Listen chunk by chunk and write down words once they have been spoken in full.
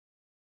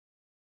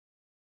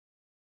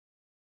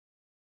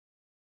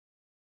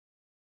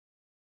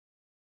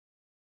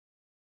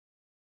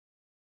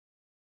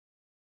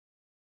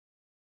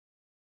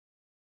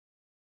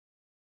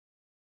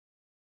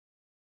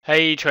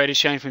Hey traders,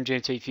 Shane from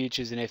GMT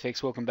Futures and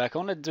FX. Welcome back. I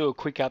want to do a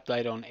quick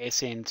update on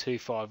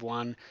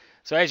SN251.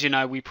 So as you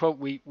know, we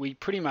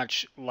pretty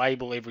much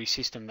label every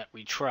system that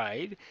we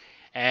trade,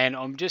 and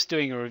I'm just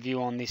doing a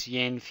review on this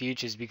yen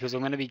futures because I'm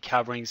going to be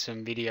covering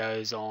some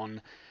videos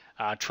on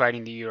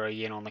trading the euro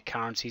yen on the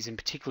currencies, and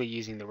particularly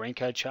using the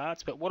Renko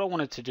charts. But what I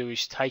wanted to do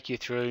is take you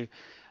through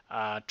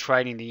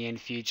trading the yen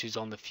futures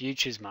on the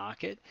futures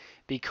market,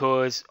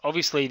 because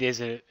obviously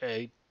there's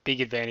a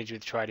big advantage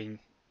with trading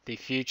the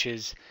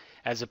futures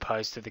as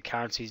opposed to the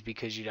currencies,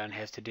 because you don't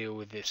have to deal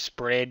with the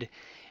spread,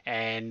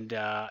 and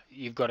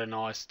you've got a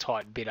nice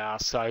tight bid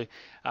ask. So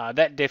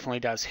that definitely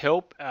does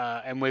help,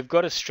 and we've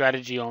got a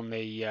strategy on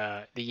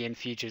the yen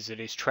futures that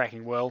is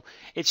tracking well.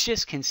 It's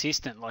just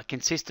consistent, like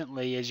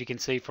consistently, as you can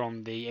see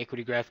from the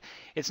equity graph.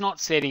 It's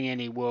not setting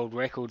any world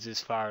records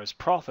as far as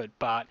profit,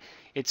 but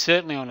it's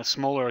certainly on a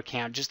smaller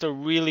account just a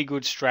really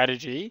good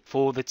strategy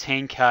for the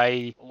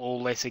 10k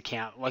or less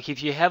account. Like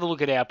if you have a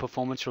look at our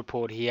performance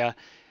report here,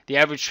 the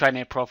average trade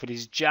net profit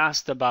is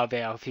just above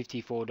our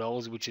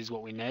 $54, which is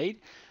what we need.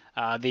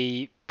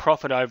 The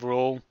profit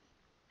overall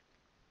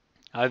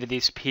over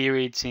this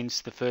period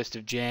since the 1st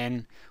of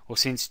Jan, or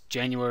since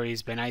January,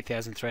 has been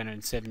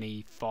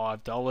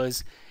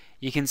 $8,375.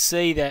 You can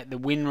see that the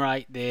win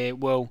rate there,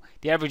 well,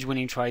 the average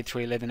winning trade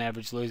 311,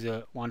 average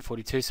loser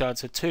 142, so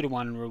it's a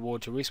 2-to-1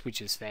 reward to risk,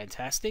 which is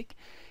fantastic.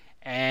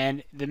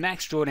 And the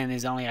max drawdown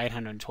is only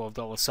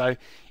 $812. So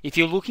if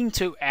you're looking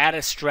to add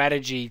a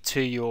strategy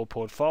to your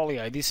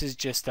portfolio, this is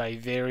just a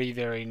very,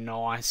 very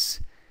nice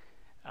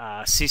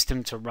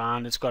system to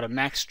run. It's got a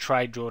max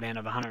trade drawdown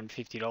of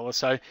 $150,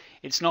 so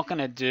it's not going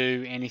to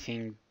do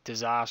anything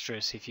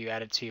disastrous if you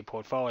add it to your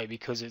portfolio,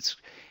 because it's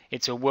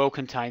a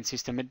well-contained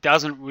system. It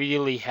doesn't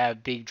really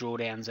have big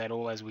drawdowns at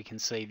all, as we can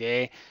see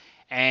there.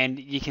 And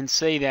you can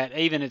see that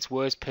even its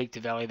worst peak to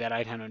value, that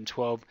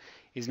 812,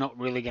 is not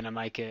really going to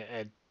make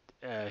a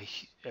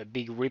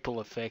big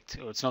ripple effect,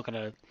 or it's not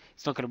going to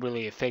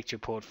really affect your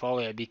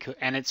portfolio, because,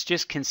 and it's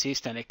just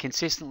consistent. It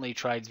consistently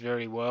trades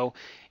very well.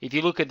 If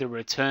you look at the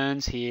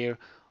returns here,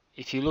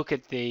 if you look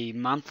at the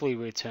monthly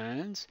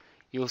returns,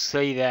 you'll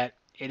see that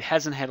it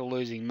hasn't had a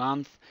losing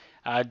month.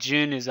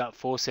 June is up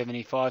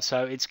 475,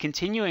 so it's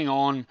continuing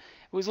on. It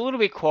was a little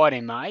bit quiet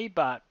in May,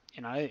 but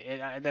you know,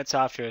 that's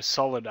after a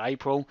solid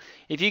April.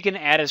 If you can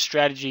add a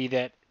strategy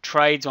that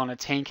trades on a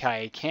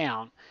 10k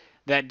account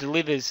that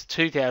delivers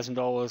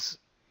 $2,000,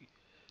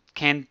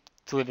 can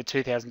deliver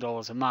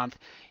 $2,000 a month,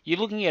 you're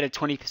looking at a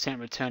 20%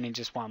 return in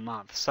just 1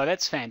 month. So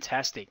that's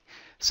fantastic.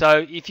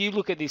 So if you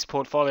look at this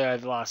portfolio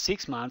over the last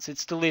 6 months,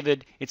 it's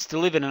delivered an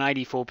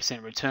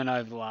 84% return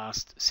over the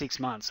last 6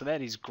 months. So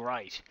that is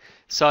great.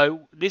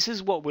 So this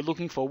is what we're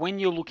looking for when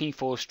you're looking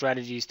for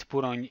strategies to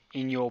put on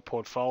in your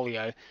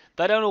portfolio.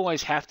 They don't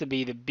always have to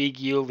be the big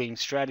yielding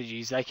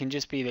strategies. They can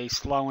just be these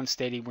slow and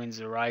steady wins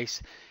the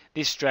race.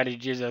 This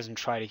strategy doesn't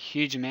trade a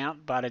huge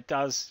amount, but it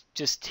does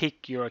just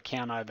tick your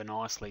account over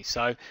nicely.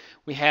 So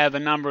we have a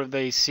number of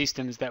these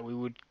systems that we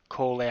would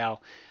call our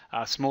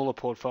smaller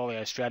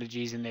portfolio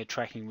strategies, and they're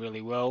tracking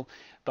really well.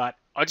 But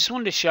I just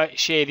wanted to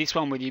share this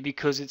one with you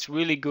because it's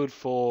really good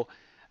for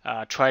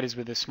traders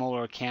with a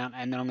smaller account.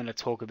 And then I'm going to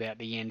talk about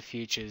the yen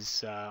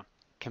futures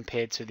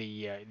compared to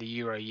the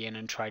euro yen,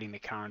 and trading the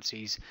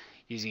currencies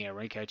using our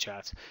Renko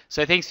charts.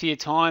 So thanks for your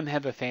time.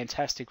 Have a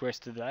fantastic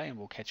rest of the day, and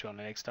we'll catch you on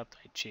the next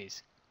update.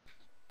 Cheers.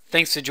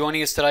 Thanks for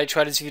joining us today,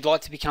 traders. If you'd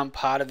like to become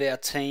part of our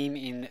team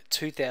in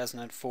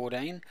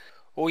 2014,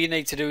 all you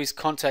need to do is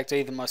contact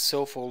either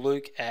myself or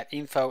Luke at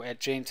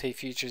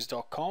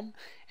info@gmtfutures.com,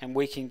 and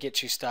we can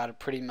get you started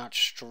pretty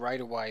much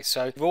straight away.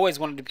 So if you've always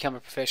wanted to become a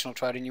professional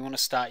trader and you want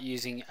to start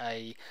using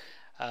a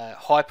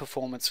high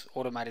performance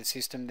automated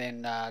system,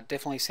 then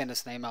definitely send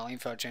us an email,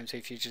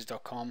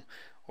 info@gmtfutures.com,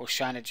 or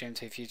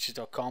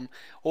shane@gmtfutures.com,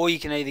 or you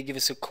can either give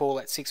us a call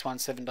at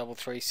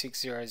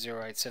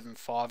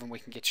 61733600875 and we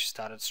can get you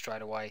started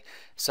straight away.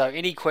 So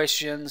any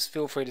questions,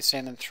 feel free to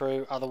send them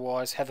through.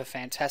 Otherwise, have a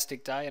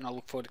fantastic day, and I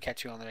look forward to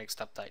catching you on the next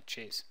update.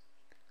 Cheers.